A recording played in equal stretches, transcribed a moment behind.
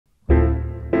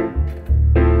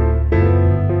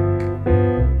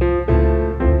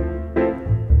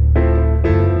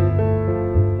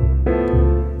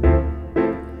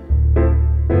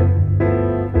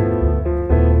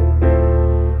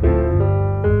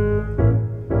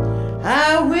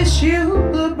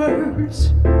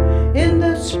bluebirds in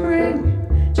the spring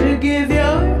to give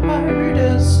your heart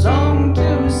a song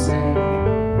to sing.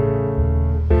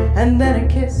 And then a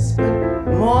kiss, but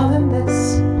more than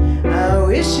this, I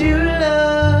wish you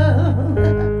love.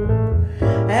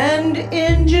 And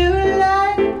in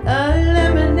July, a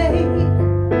lemonade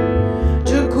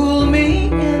to cool me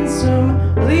in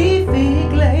some leafy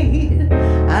glade.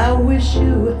 I wish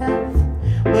you health,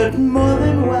 but more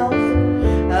than wealth,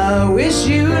 I wish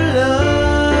you love.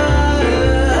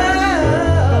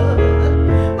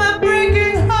 My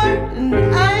breaking heart, and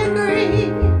I agree,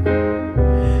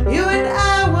 you and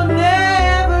I will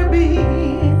never be.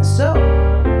 So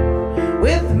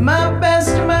with my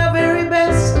best, my very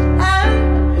best,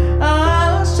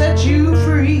 I'll set you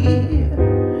free.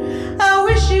 I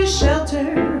wish you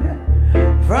shelter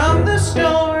from the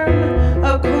storm,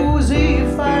 a cozy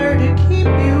fire to keep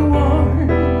you warm.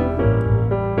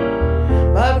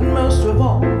 But most of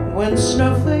all, when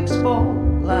snowflakes fall,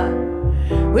 I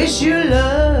wish you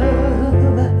love.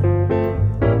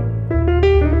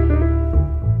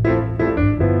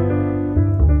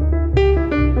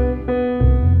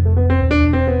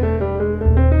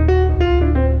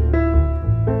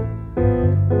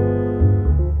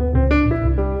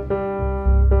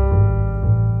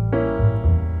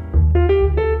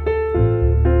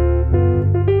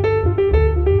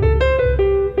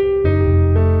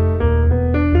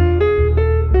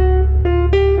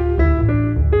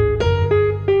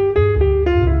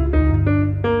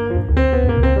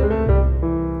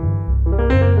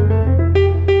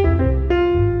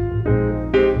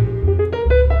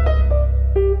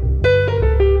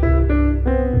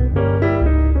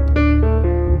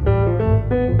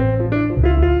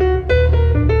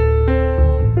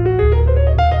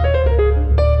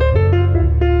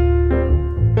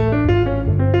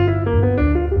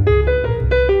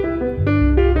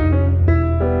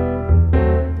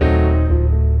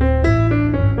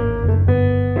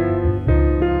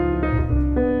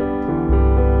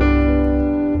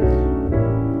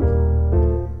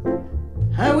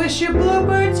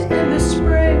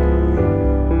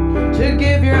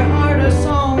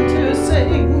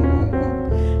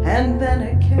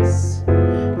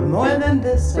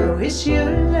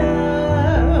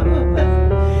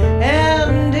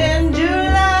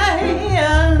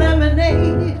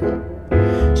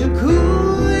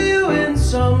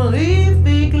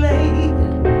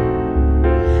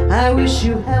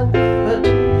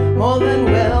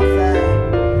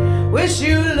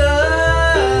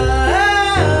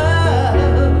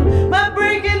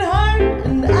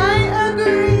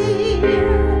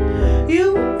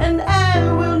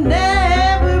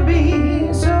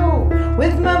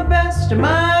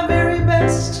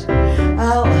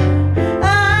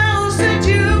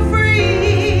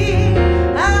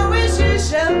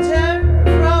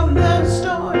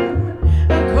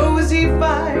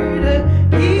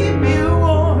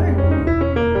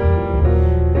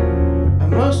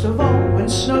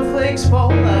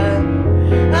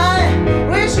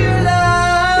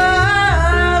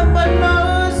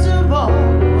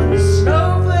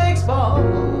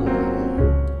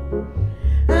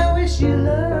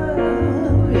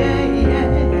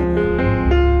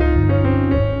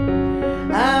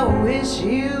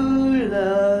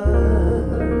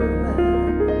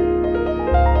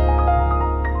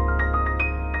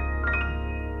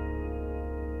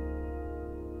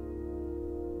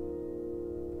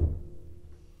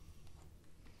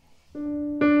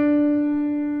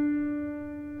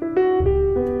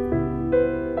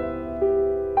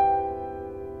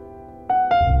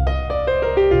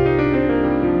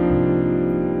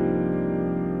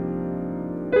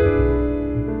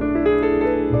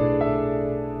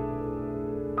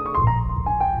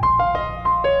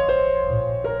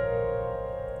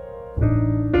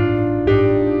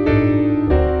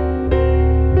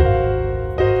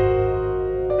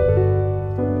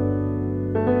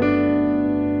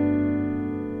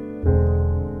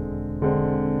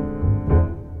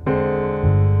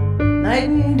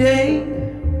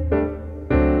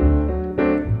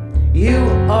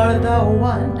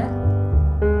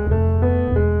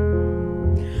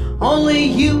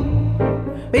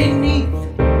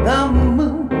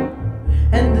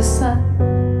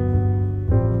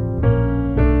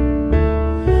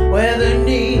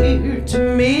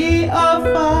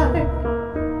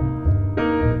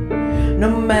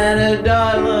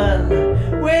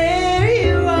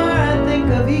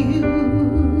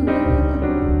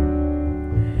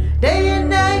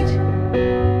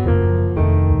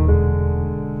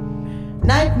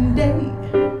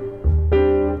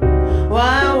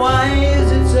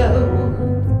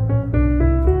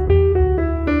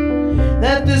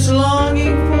 That this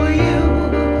longing for you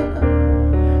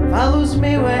follows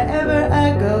me wherever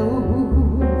I go.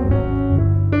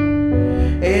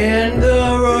 In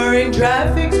the roaring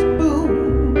traffic's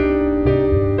boom,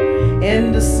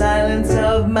 in the silence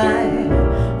of my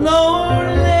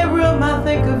lonely room, I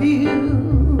think of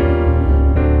you.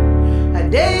 A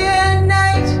day and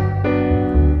night,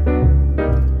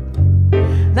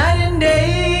 night and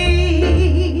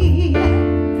day,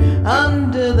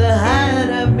 under the hide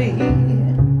of me.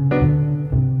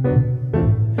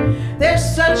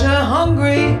 There's such a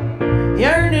hungry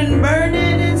yearning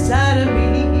burning inside of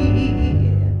me,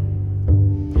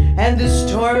 and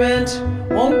this torment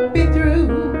won't be through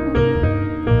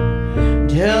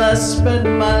till I spend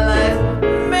my life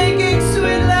making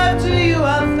sweet love to you.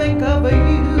 I think of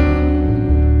you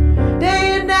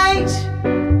day and night.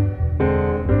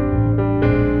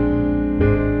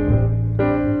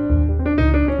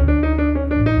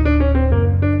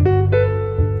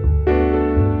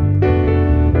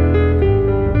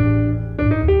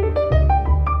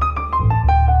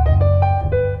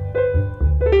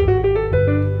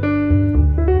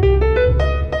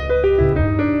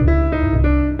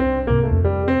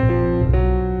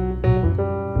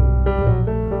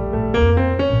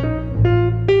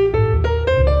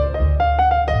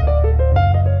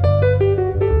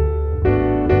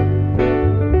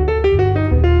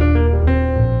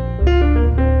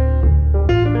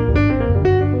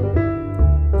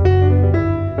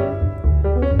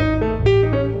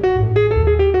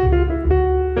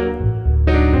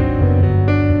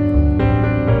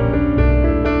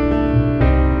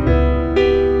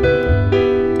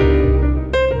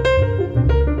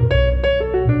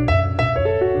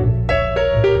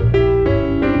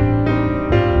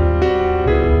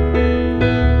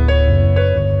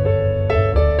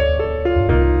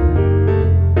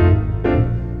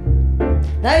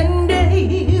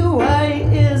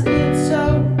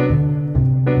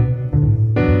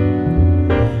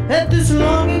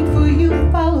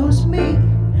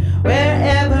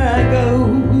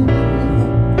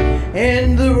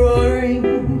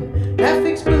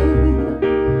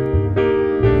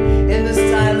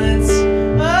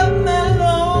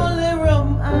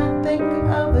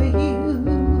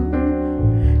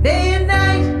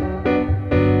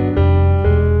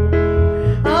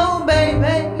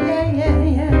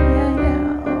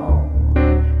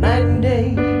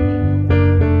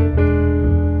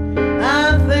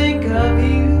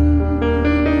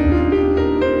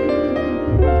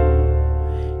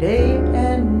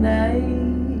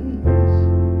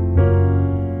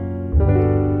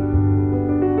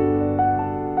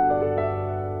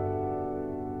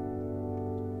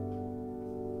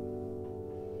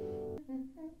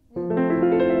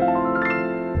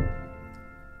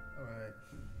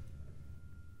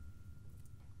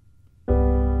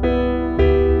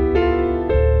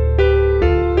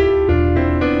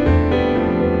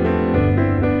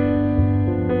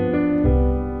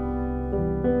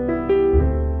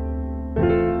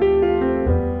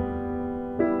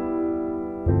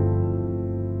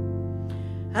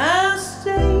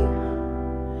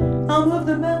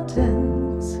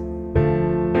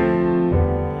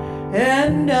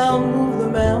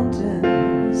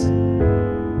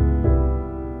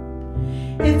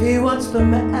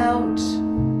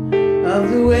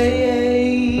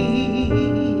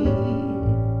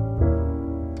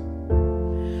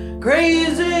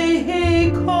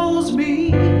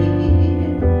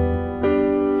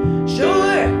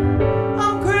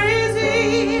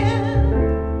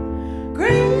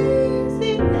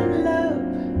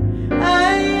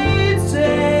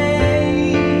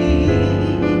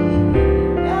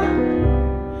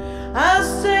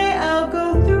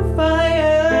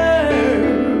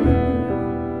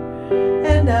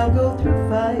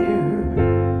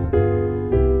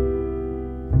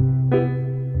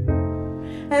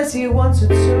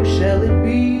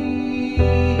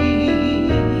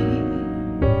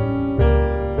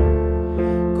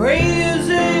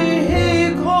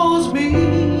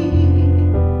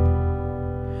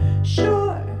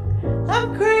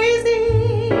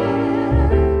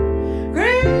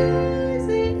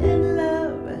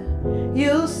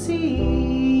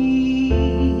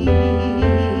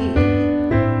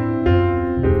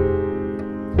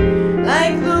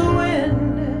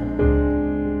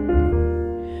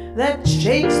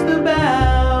 Shakes the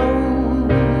bough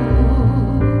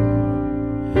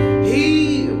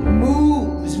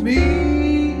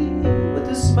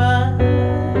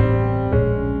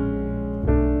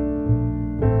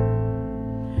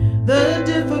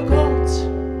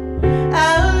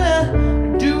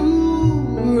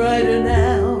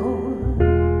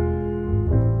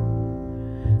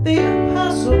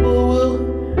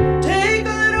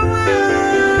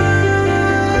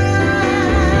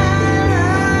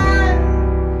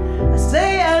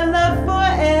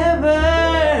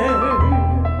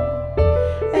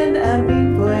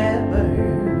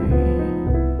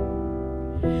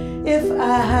if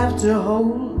I have to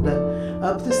hold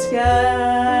up the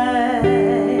sky.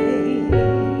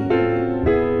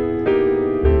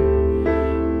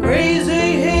 Crazy,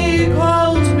 he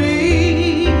calls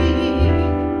me.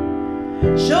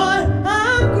 Sure,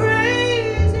 I'm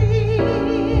crazy,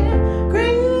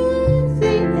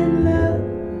 crazy in love.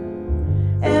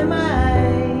 Am I?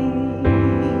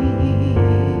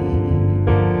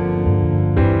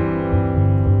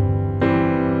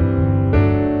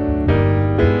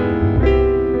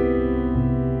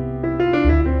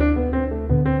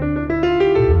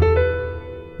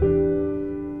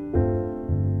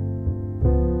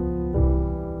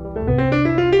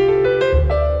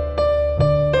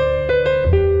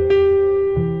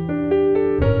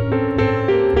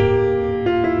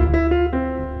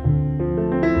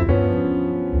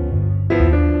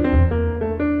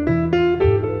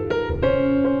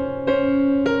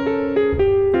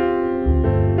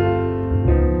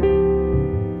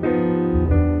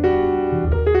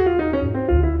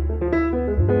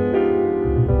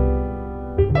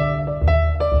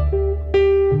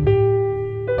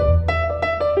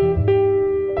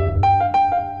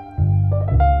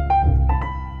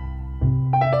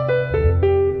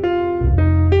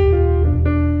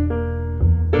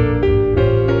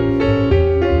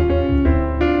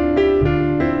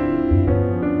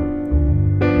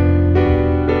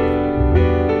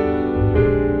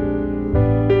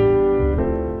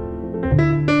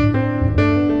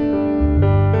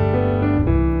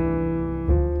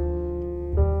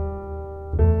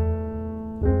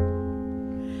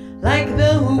 Like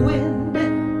the wind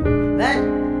that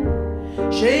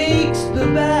shakes the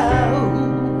bough,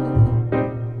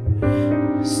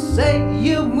 say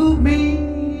you move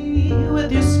me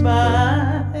with your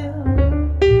smile.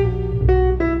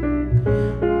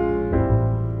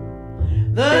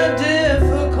 The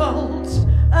difficult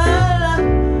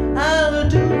I'll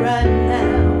do right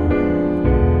now.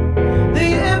 The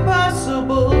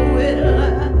impossible will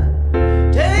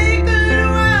take a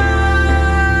little while.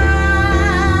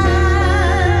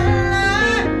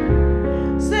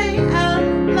 Say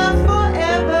I'm loved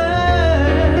forever,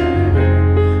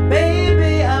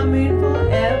 baby, I mean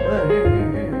forever.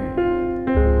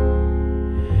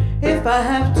 If I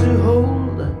have to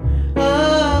hold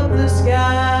up the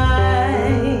sky.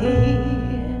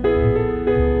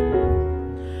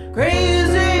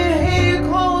 Crazy, he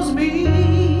calls me.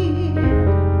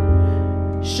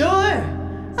 Sure,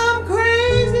 I'm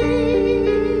crazy,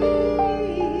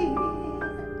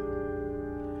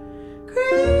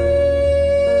 crazy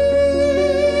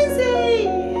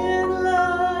in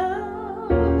love,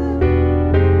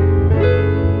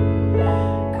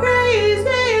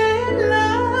 crazy in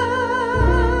love.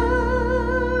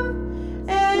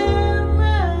 Am I?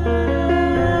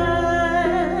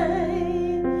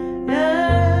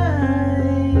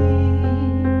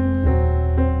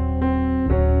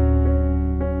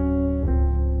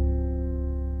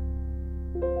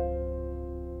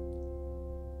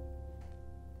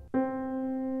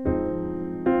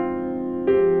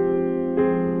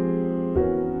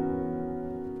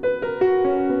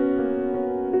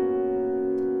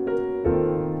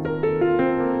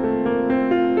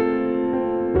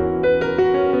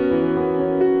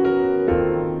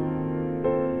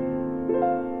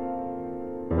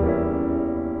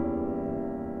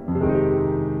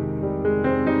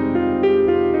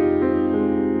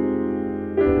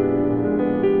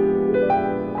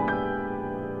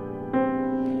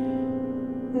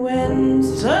 When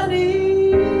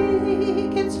sunny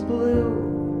gets blue,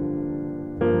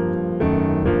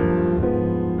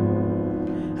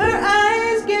 her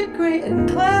eyes get gray and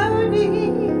cloudy,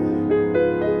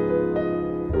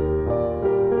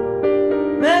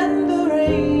 then the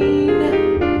rain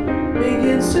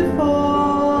begins to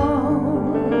fall.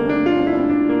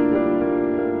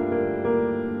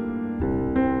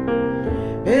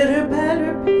 Pitter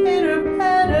patter, pitter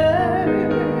patter.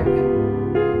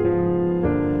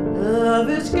 Love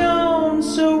is gone,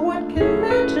 so what can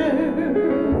matter?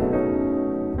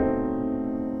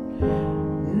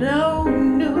 No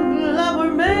new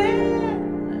lover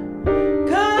man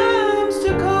comes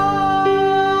to call.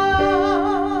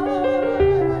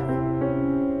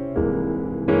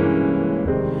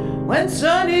 When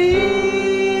sunny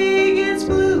gets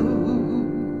blue,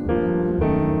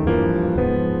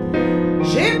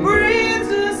 she breathes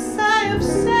a sigh of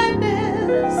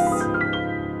sadness,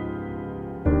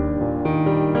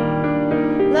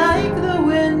 like the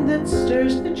wind that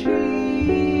stirs the trees.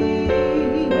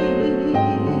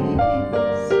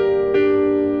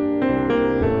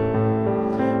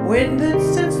 Wind that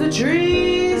sets the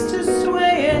trees to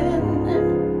swaying,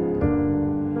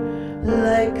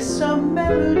 like some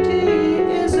melody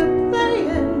is a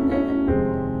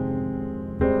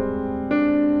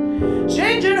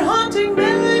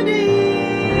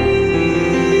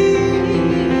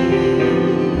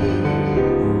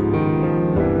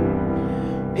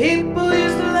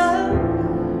love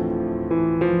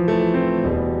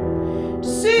to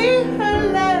see her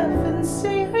laugh and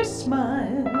see her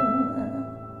smile.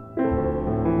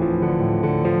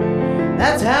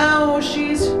 That's how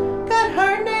she's got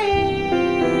her name.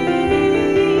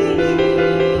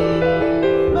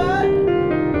 But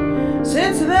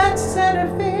since that sad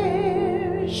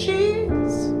affair,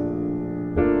 she's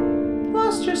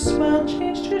lost her smile,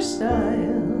 changed her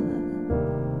style.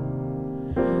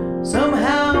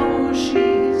 Somehow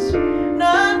she's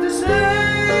not the same.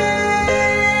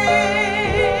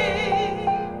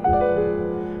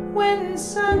 When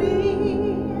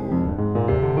sunny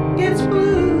gets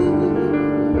blue,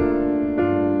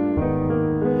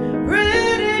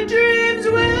 pretty dreams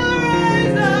will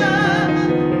rise up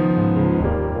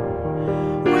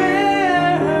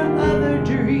where her other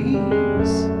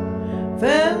dreams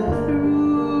fell through.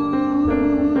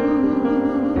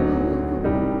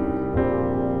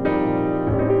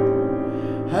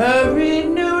 Hurry,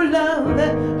 new love,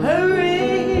 hurry.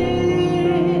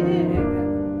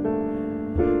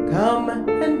 Come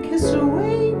and kiss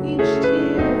away each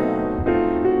tear,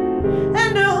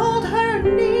 and hold her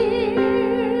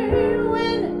near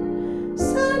when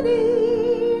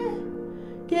sunny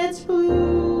gets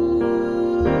blue.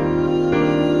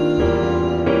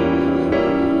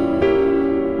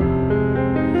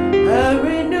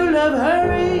 Hurry, new love,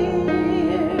 hurry.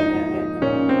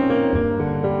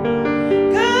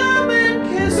 Come and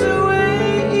kiss away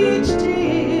each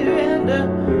tear, and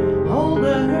hold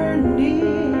her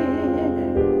near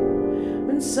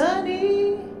when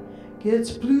sunny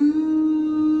gets blue.